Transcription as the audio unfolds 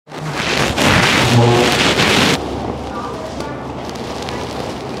Oh,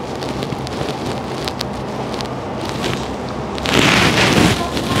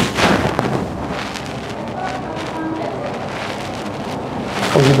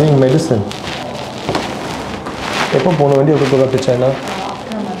 you're doing medicine. Epo pono vendi epo go to China?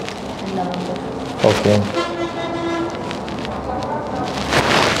 After a month in November. Okay.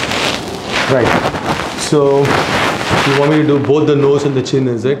 Right. So you want me to do both the nose and the chin,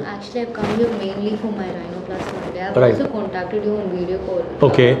 is it? Actually, I've come here mainly for my rhinoplasty. I've Right. also contacted you on video call.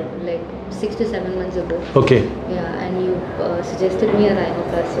 Okay. Like 6 to 7 months ago. Okay. Yeah, and you suggested me a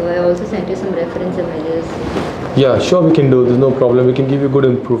rhinoplasty. So I also sent you some reference images. Yeah, sure, we can do. There's no problem. We can give you good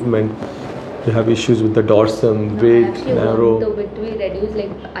improvement. You have issues with the dorsum, big, I narrow. want the width to be reduced.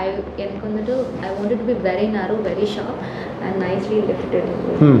 Like I wanted to be very narrow, very sharp, and nicely lifted.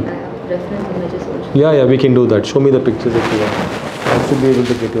 I have reference images also. Yeah, we can do that. Show me the pictures if you want. I should be able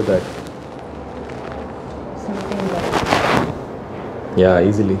to get you that. Something like. Yeah,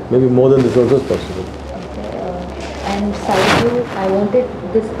 easily. Maybe more than this also is possible. Okay. And side view, I wanted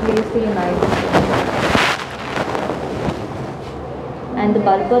this place to be nice. And the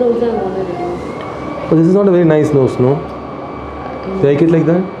bulbar also I want to reduce it. But this is not a very nice nose, no? You like it like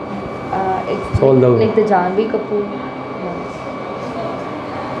that? It's all like, down. like the Janvi Kapoor nose.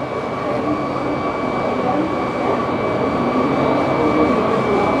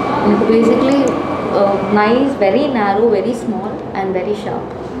 And basically, nice, very narrow, very small, and very sharp.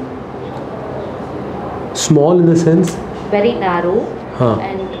 Small in the sense? Very narrow. Huh.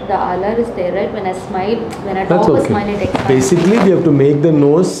 And the alar is there, right? When I smile, when I That's talk okay. a smile, it expands. Basically, we have to make the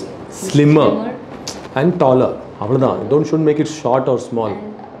nose slimmer and taller. Shouldn't make it short or small.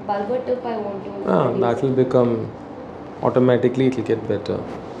 And bulbar tip I want to reduce. That will become automatically, it will get better.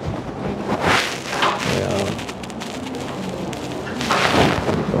 Yeah.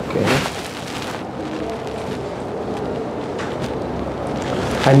 Okay.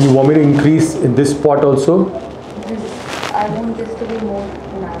 And you want me to increase in this spot also? I want this to be more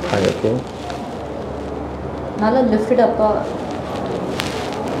narrow. Okay. Now lift it up.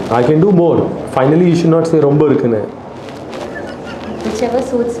 I can do more. Finally, you should not say romba irukune. Whichever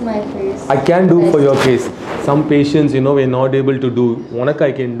suits my face. I can do for your case. Some patients, we're not able to do. Onaka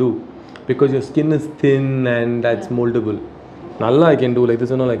I can do. Because your skin is thin and that's moldable. Nalla I can do. Like this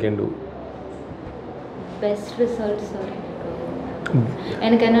and all I can do. Best results, sir.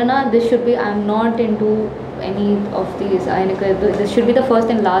 And Kanana, this should be, I'm not into any of these. This should be the first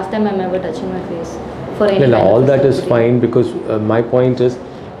and last time I'm ever touching my face. For any kind all of that is surgery. fine because my point is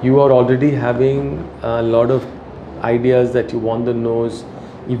you are already having a lot of ideas that you want the nose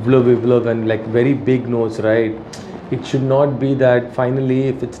ivlov and like very big nose, right? It should not be that finally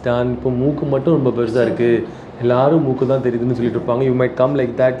if it's done இப்போ மூக்கு மட்டும் ரொம்ப பெருசா இருக்கு எல்லாரும் மூக்கு தான் தெரியுதுன்னு சொல்லிட்டு இருப்பாங்க. You might come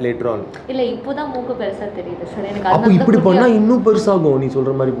like that later on. இல்ல இப்போதான் மூக்கு பெருசா தெரியுது சார் எனக்கு அப்போ இப்படி பண்ணா இன்னும் பெருசாகும் நீ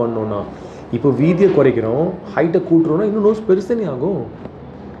சொல்ற மாதிரி பண்ணோம்னா. இப்போ வீதியை குறைக்கிறோம் ஹைட்டை கூட்டுறோம்னா இன்னும் நோஸ் பெருசனே ஆகும்.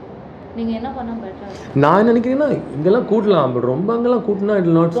 நீங்க என்ன பண்ணா பெட்டரா? நான் நினைக்கிறேன்னா இங்கெல்லாம் கூட்டலாம் பட் ரொம்ப அங்கெல்லாம் கூட்டினா இட்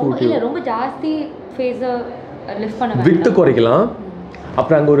நாட் சூட். இல்ல ரொம்ப ஜாஸ்தி ஃபேஸ லிஃப்ட் பண்ண வேண்டாம். விட்டு குறைக்கலாம்.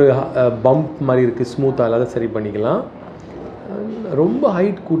 அப்புறம் அங்கே ஒரு பம்ப் மாதிரி இருக்குது ஸ்மூத்தாக இல்லாத சரி பண்ணிக்கலாம். ரொம்ப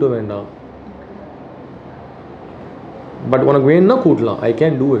ஹைட் கூட்ட வேண்டாம். பட் உனக்கு வேணும்னா கூட்டலாம். I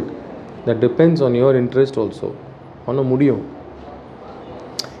can do it. That depends on your interest also. பண்ண முடியும்.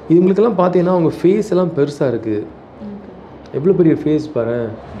 இவங்களுக்கெல்லாம் பார்த்தீங்கன்னா அவங்க ஃபேஸ் எல்லாம் பெருசாக இருக்குது. எவ்வளோ பெரிய ஃபேஸ் பாரு.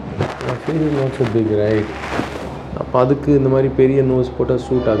 Face is not so big right. அப்போ அதுக்கு இந்த மாதிரி பெரிய நோஸ் போட்டால்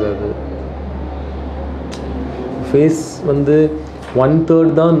சூட் ஆகாது. ஃபேஸ் வந்து 1/3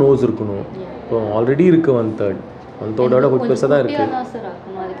 தான் நோஸ் இருக்கணும். இப்போ ஆல்ரெடி இருக்குது 1/3. 1/3 கொஞ்சம் பெருசாக தான் இருக்குது.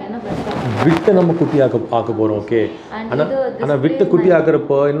 விட்டை நம்ம குட்டி ஆக்க போகிறோம். ஓகே. ஆனால் விட்டை குட்டி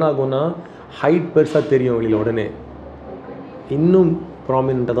ஆக்கிறப்போ என்ன ஆகும்னா ஹைட் பெருசாக தெரியும் வெளியில் உடனே. இன்னும்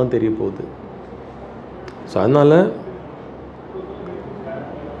ப்ராமினெண்ட்டாக தான் தெரிய போகுது. ஸோ அதனால்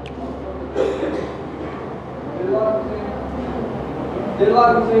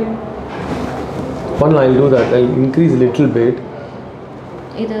I'll do that. I'll increase a little bit.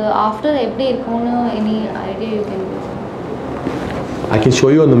 இது after எப்படி இருக்கும்னு any idea you can do? I can show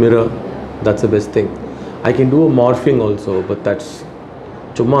you on the mirror. That's the best thing. I can do a morphing also, but that's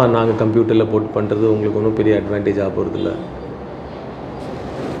சும்மா நாங்கள் கம்ப்யூட்டரில் போட்டு பண்ணுறது உங்களுக்கு ஒன்றும் பெரிய அட்வான்டேஜ் ஆக போகிறது இல்லை.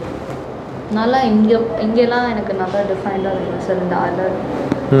 நல்லா இங்கெல்லாம் எனக்கு நல்லா டிஃபைண்டாக இருக்கும் சார் இந்த ஆர்டர்.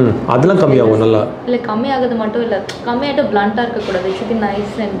 அதெல்லாம் கம்மியாகும் நல்லா. இல்லை கம்மியாகிறது மட்டும் இல்லை கம்மியாகிட்டு பிளண்ட்டாக இருக்கக்கூடாது. It should be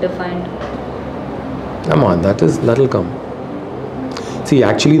nice and defined. ஆமாம் that will come. See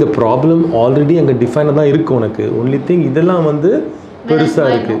actually the problem already அங்கே டிஃபைனாக தான் இருக்குது உனக்கு. only thing இதெல்லாம் வந்து பெருசாக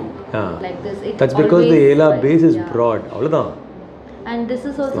இருக்குது. That's because the ala base is broad. அவ்வளோதான். And this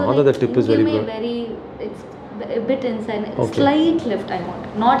is also not that the tip is very broad. It's a bit inside. Okay. Slight lift I want.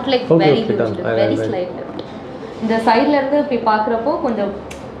 Not like Okay, very okay, huge done. lift. I'll Very slight lift. இந்த சைடுல இருந்து இப்படி பார்க்கறப்போ கொஞ்சம்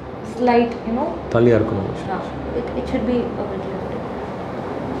slight, you know. தள்ளியா இருக்கணும். It should be a bit lifted.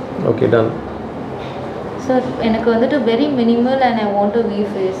 Okay, done. Sir, எனக்கு வந்துட்டு very minimal and I want a V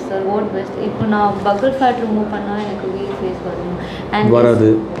face. Sir, what best? இப்போ நான் buccal fat remove பண்ணா எனக்கு V face வரும். And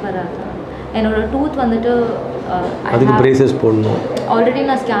வராது. என்னோட டூத் வந்துட்டு அதுக்கு braces போடணும். ஆல்ரெடி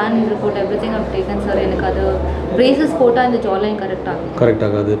நான் scan report everything I've taken sir. எனக்கு அது braces போட்டா இந்த jaw line கரெக்ட் ஆகும். கரெக்ட்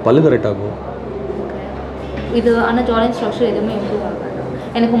ஆகாது. பல்லு கரெக்ட் ஆகும். இது ஆனா jaw line structure எதுவுமே இம்ப்ரூவ் ஆகாது.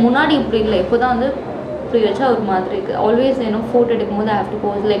 எனக்கு முன்னாடி இப்படி இல்லை. இப்போதான் வந்து இப்படி வச்சா ஒரு மாதிரி இருக்கு. ஆல்வேஸ் ஃபோட்டோ எடுக்கும்போது I have to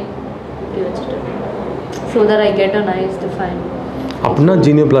pose like இப்படி வச்சுட்டு so that I get a nice defined. அப்படின்னா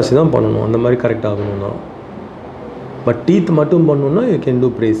ஜீனியோபிளாஸ்டி தான் பண்ணணும். அந்த மாதிரி கரெக்ட் ஆகணும்னா. பட் டீத் மட்டும் பண்ணணும்னா you can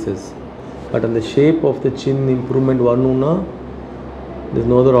do braces. But on the shape of the chin improvement varnuna, there's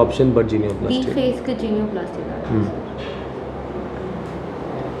no other option but genioplasty. T face ku genioplasty da.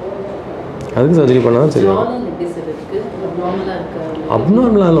 அதுக்கு surgery பண்ணா தான் சரி. ஜாலின் எப்படி சார் இருக்கு? அப்நார்மலா இருக்கா?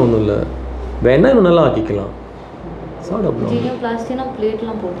 அப்நார்மலால ஒன்றும் இல்லை. வேணா இன்னும் நல்லா ஆக்கிக்கலாம். Chat abnormal. ஜீனியோபிளாஸ்டினா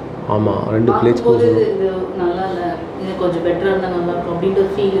பிளேட்லாம் போடும். ஆமாம், 2 பிளேட்ஸ் போடுறது. இது நல்லா இல்லை, இது கொஞ்சம் பெட்டராக இருந்தால் நல்லா இருக்கும் அப்படின்ற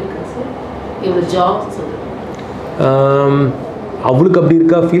ஃபீல் இருக்கா சார்? இவ்வளோ ஜாப் சொல்லுங்கள். அவளுக்கு அப்படி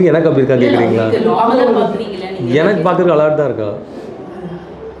இருக்கா ஃபீல், எனக்கு அப்படி இருக்கா கேட்குறீங்களா? எனக்கு பார்க்குறதுக்கு அலாட் தான் இருக்கா.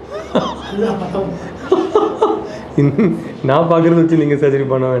 நான் பார்க்குறத வச்சு நீங்கள் சர்ஜரி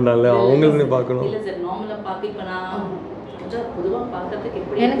பண்ண வேண்டாம்ல, அவங்களுக்கு பார்க்கணும்.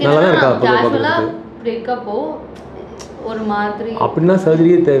 நல்லா தான் இருக்கா பார்க்குறதுக்கு. ஒரு மாதிரி அப்படின்னா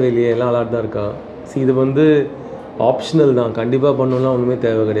சர்ஜரியே தேவையில்லையே, எல்லாம் அலாட் தான் இருக்கா. இது வந்து ஆப்ஷனல் தான், கண்டிப்பாக பண்ணணும்லாம் ஒன்றுமே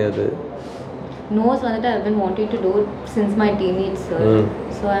தேவை கிடையாது. Nose வந்துட்டு I've been wanting to do it since my teenage sir.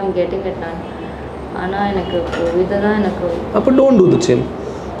 So I'm getting it done. ஆனா எனக்கு இதுதான் எனக்கு. அப்ப don't do the chin.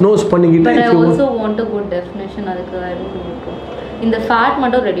 Nose பண்ணிக்கிட்டு. But I also want a good definition. அதுக்கு I don't know. இந்த fat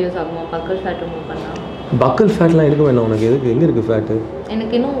மட்டும் reduce ஆகுமா buccal fat remove பண்ணா? buccal fatலாம் எதுக்கு வேணும் உனக்கு? எதுக்கு, எங்க இருக்கு fat?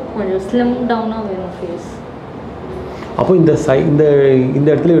 எனக்கு இன்னும் கொஞ்சம் slim down வேணும் face. அப்போ இந்த இந்த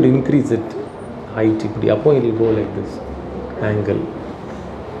இடத்துல you increase it height இப்படி. அப்போ it will go like this angle.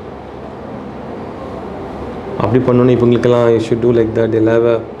 அப்படி பண்ணணும். இப்போ உங்களுக்கெல்லாம் you should do like that. They'll have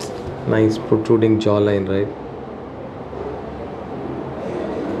a nice protruding jawline, right?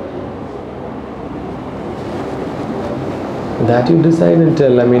 That you decide and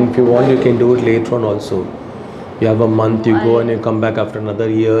tell. I mean, if you want, you can do it later on also. You have a month, you go and you come back after another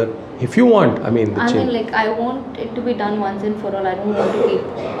year. If you want, I mean, the chin. Like, I want it to be done once and for all. I don't want to keep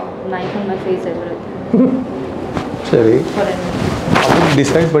knife on my face ever. Sorry.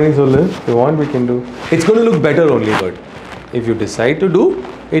 Decide பண்ணி சொல்லு. If you want, we can do. It's going to look better only, but if you decide to do,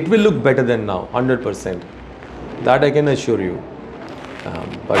 it will look better than now, 100%. That I can assure you.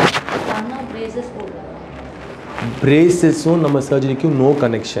 But braces-உம் நம்ம சர்ஜரிக்கும் no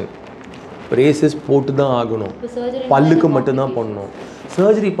connection. braces போட்டு தான் ஆகணும். பல்லுக்கு மட்டும் தான் பண்ணணும்.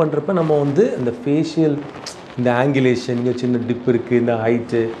 Surgery பண்ணுறப்ப நம்ம வந்து இந்த ஃபேஷியல், இந்த ஆங்குலேஷன், இங்கே சின்ன டிப் இருக்குது, இந்த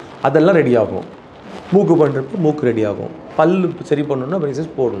ஹைட்டு அதெல்லாம் ரெடி ஆகும். மூக்கு பண்ணுறப்ப மூக்கு ரெடி ஆகும். பல்லு சரி பண்ணணும்னா braces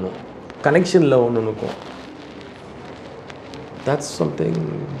போடணும். கனெக்ஷனில் ஒன்று இருக்கும். That's something.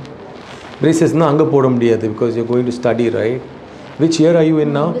 braces-னா அங்கே போட முடியாது because you going to study, right? Which year are you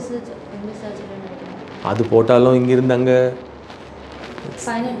in now? அது போட்டாலும் இங்கிருந்து அங்கே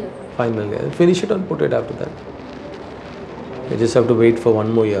final year. Finish it and put it after that. You just have to wait for 1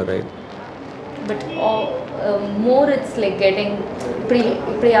 more year, right? But more it's like getting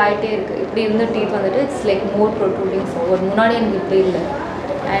இப்படி ஆகிட்டே இருக்குது. இப்படி இருந்த teeth வந்துட்டு it's like more protruding forward. முன்னாடி எனக்கு இப்படி இல்லை.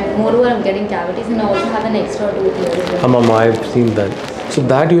 And moreover, I'm getting cavities and I also have an extra tooth here. Mama, I've seen that. So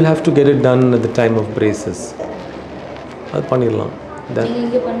that you'll have to get it done at the time of braces. அது பண்ணிடலாம்.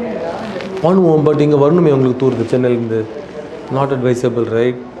 பண்ணுவோம், but இங்கே வரணுமே உங்களுக்கு தூருது சென்னையிலேருந்து. Not advisable,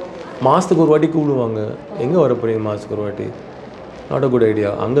 right? மாதத்துக்கு ஒரு வாட்டி கூப்பிடுவாங்க. எங்கே வர போகிறீங்க மாதத்துக்கு ஒரு வாட்டி? Not a good idea.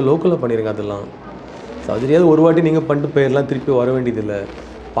 அங்கே லோக்கலில் பண்ணிடுங்க. அதெல்லாம் சர்ஜரியாவது ஒரு வாட்டி நீங்கள் பண்ணிட்டு போயிடலாம், திருப்பி வர வேண்டியதில்லை.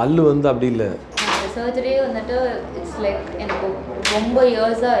 பல்லு வந்து அப்படி இல்லை. சர்ஜரியே வந்துட்டு இட்ஸ் லைக் எனக்கு ரொம்ப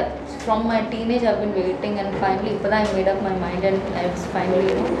இயர்ஸாக from my teenage I've been waiting and finally இப்போ தான் I made up my mind and I was finally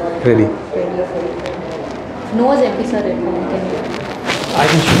ready for it. Nose எப்படி சார் இருக்கும்? I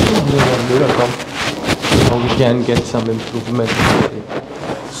can show you how we can get some improvement.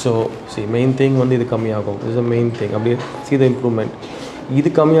 So see, main thing வந்து இது கம்மியாகும். This is the main thing. அப்படியே see the improvement. இது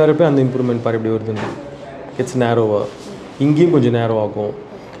கம்மியாகிறப்ப அந்த improvement பாரு எப்படி வருதுன்னு. இட்ஸ் நேரோவாக. இங்கேயும் கொஞ்சம் நேரோ ஆகும்.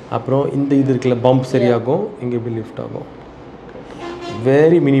 அப்புறம் இந்த இது இருக்குல்ல பம்ப் சரியாகும். இங்கே இப்படி லிஃப்ட் ஆகும்.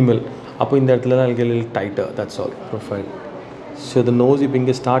 Very minimal. அப்போ இந்த இடத்துல தான் எனக்கு little titre. That's all profile. So the nose இப்போ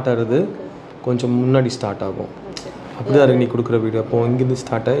இங்கே ஸ்டார்ட் ஆகிறது கொஞ்சம் முன்னாடி ஸ்டார்ட் ஆகும். அப்படிதான் இருக்கு நீ கொடுக்குற வீடியோ. அப்போ இங்கேருந்து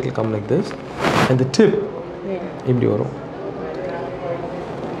ஸ்டார்ட் ஆகி it come like this and the tip இப்படி வரும்.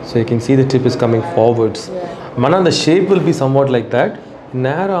 So you can see the tip is coming forwards. Mana, the shape will be somewhat like that.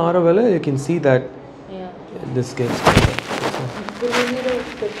 Nara aravela, you can see that this gets.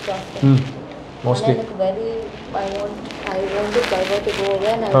 Mostly. I want the cover to go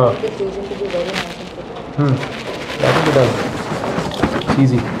away and I want the region to be very nice and pretty. That will be done. It's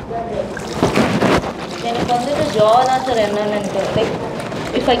easy. Then if on the jaw answer like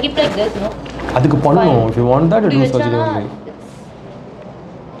if I keep like this, no? Adukku pannum. If you want that, do surgery only.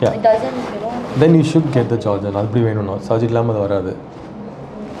 Yeah. It doesn't, you know. Then you should get the jaw done. Adupdi venum surgery illama adu varadu.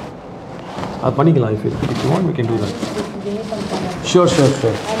 Adu panikalam if you want we can do that. Give me some time. Sure.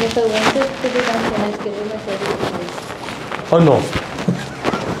 And if I want it to be done, can I schedule my surgery? Oh no.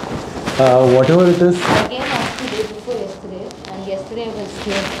 Whatever it is. I came actually day before yesterday, and yesterday I was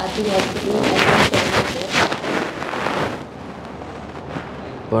here at the hospital.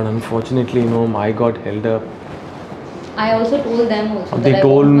 But unfortunately, I got held up. I also told them also. They that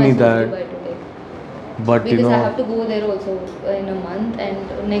told I want my me surgery that. by today. But because I have to go there also in a month, and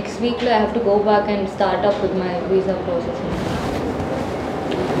next week I have to go back and start up with my visa processing.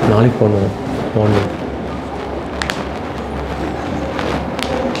 நாளைக்கு போகணும் morning.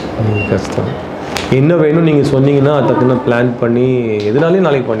 கஷ்டம். என்ன வேணும் நீங்கள் சொன்னீங்கன்னா அதுக்குன்னு plan பண்ணி எதுனாலையும்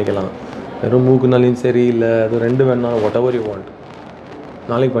நாளைக்கு பண்ணிக்கலாம். வெறும் மூக்குனாலையும் சரி இல்லை அது ரெண்டு வேணா வாட் எவர் யூ வாண்ட்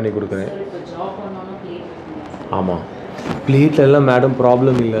நாளைக்கு பண்ணி கொடுக்குறேன். ஆமாம் பிளேட்டில் எல்லாம் மேடம்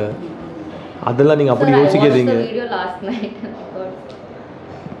ப்ராப்ளம் இல்லை. அதெல்லாம் நீங்கள் அப்படி யோசிக்காதீங்க.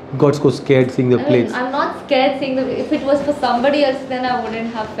 Got so scared seeing the plates. I'm not scared seeing the. If it was for somebody else, then I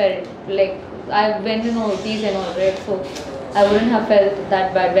wouldn't have felt like I went in OTs and all that, so I wouldn't have felt that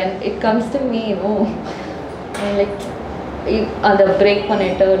bad. When it comes to me, and like அந்த break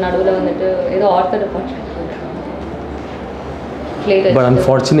பண்ணிட்டு நடுவில் வந்துட்டு ஏதோ author பண்ணிட்டு. But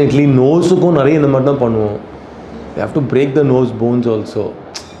unfortunately, நோஸுக்கும் நிறைய இந்த மாதிரி தான் பண்ணுவோம். You have to break the nose bones also.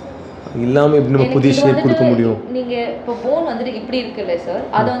 இல்லாமல் எப்படி நம்ம புதிய ஷேப் கொடுக்க முடியும்? நீங்கள் இப்போ போன் வந்துட்டு இப்படி இருக்குல்ல சார்,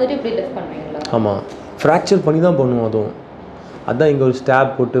 அதை வந்துட்டு இப்படி லிஃப்ட் பண்ணுவீங்களா? ஆமாம் ஃப்ராக்சர் பண்ணி தான் பண்ணுவோம். அதுவும் அதான் இங்கே ஒரு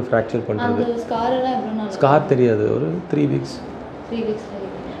ஸ்டாப் போட்டு ஃப்ராக்சர் பண்ணுறது. ஸ்கார் எல்லாம் எவ்வளோ? ஸ்கார் தெரியாது, ஒரு 3 weeks. 3 weeks.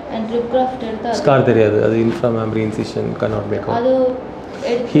 And trip craft எடுத்தால் ஸ்கார் தெரியாது. அது இன்ஃப்ராமேமரி இன்சிஷன் cannot make out. அது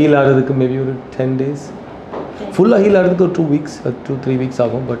ஹீல் ஆகிறதுக்கு மேபி ஒரு 10 days. ஃபுல்லாக ஹீல் ஆகிறதுக்கு ஒரு 2 weeks 2-3 weeks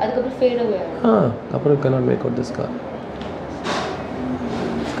ஆகும். பட் அதுக்கப்புறம் ஃபேட் அவே அப்புறம் cannot make out the scar.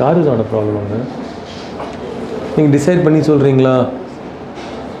 Scar is not a problem. நீங்கள் டிசைட் பண்ணி சொல்கிறீங்களா?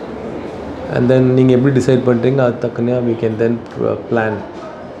 அண்ட் தென் நீங்கள் எப்படி டிசைட் பண்ணுறீங்க அது தக்கனே we can then plan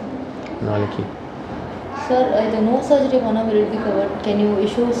நாளைக்கு. Sir, the no surgery one will it be covered? Can you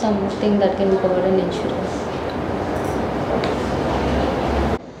issue something that can be covered in insurance?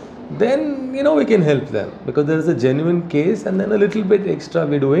 Then we can help them because there is a genuine case and then a little bit extra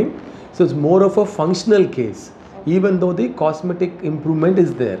we're doing. So it's more of a functional case. Even though the cosmetic improvement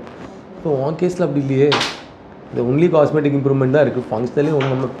is there. So one case la apdi illiye. The only cosmetic improvement da irukku. Functionally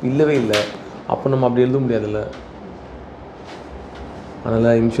நம்ம இல்லவே இல்லை. அப்போ நம்ம அப்படி எழுத முடியாதுல்ல.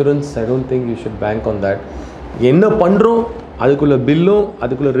 அதனால் insurance I don't think you should bank on that. என்ன பண்ணுறோம் அதுக்குள்ளே பில்லும்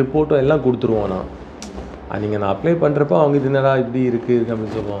அதுக்குள்ளே ரிப்போர்ட்டும் எல்லாம் கொடுத்துருவோம். நீங்கள் நான் அப்ளை பண்ணுறப்போ அவங்க இது என்னடா இப்படி இருக்குது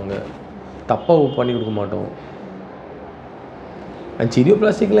அப்படின்னு சொல்லுவாங்க. தப்பாக பண்ணி கொடுக்க மாட்டோம். அண்ட் ஜீனியோ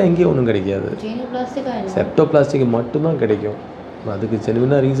பிளாஸ்டிக்லாம் எங்கேயும் ஒன்றும் கிடைக்காது. செப்டோ பிளாஸ்டிக் மட்டும்தான் கிடைக்கும். அதுக்கு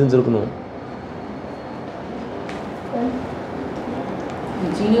ஜெனுவினாக ரீசன்ஸ் இருக்கணும்.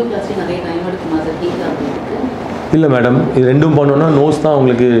 இல்லை மேடம், இது ரெண்டும் பண்ணோன்னா நோஸ் தான்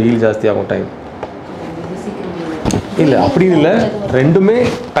உங்களுக்கு ஹீல் ஜாஸ்தியாகும் டைம். இல்லை அப்படி இல்லை, ரெண்டுமே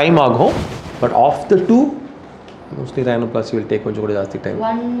டைம் ஆகும். But of the two mostly ரஹினோபிளாஸ்டி will take கொஞ்சம் கூட ஜாஸ்தி டைம்.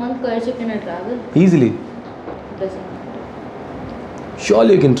 1 month கழிச்சு can I travel? Easily.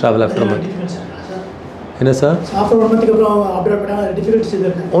 Surely you can travel after a month. என்ன சார்? After 1 month அப்புறம் அப்டேட் பண்ணா டிஃபிகல்ட்டிஸ்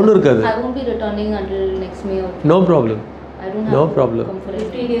இருக்கு. ஒன்றும் இருக்காது. I won't be returning until next May. No problem. I don't have no problem.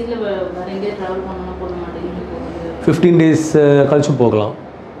 15 daysல வேற எங்க travel பண்ணனும் போட மாட்டேங்க. 15 days கழிச்சு போகலாம்.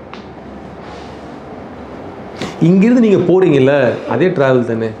 இங்கிருந்து நீங்கள் போகிறீங்கல்ல அதே ட்ராவல்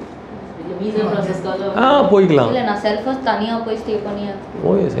தானே. வீசா ப்ராசஸ்க்காக போய்க்கலாம். இல்லை நான் செல்ஃபாக தனியாக போய் ஸ்டே பண்ணியா? ஓ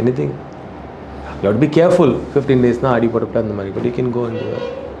S anything. You have to be careful. 15 days na adi potta அந்த மாதிரி. But you can go and do it.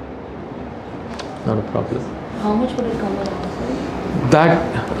 Not a problem. How much would it come around, sir? That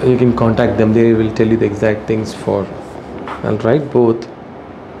you can contact them. They will tell you the exact things for. I'll write both.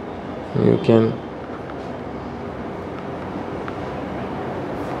 You can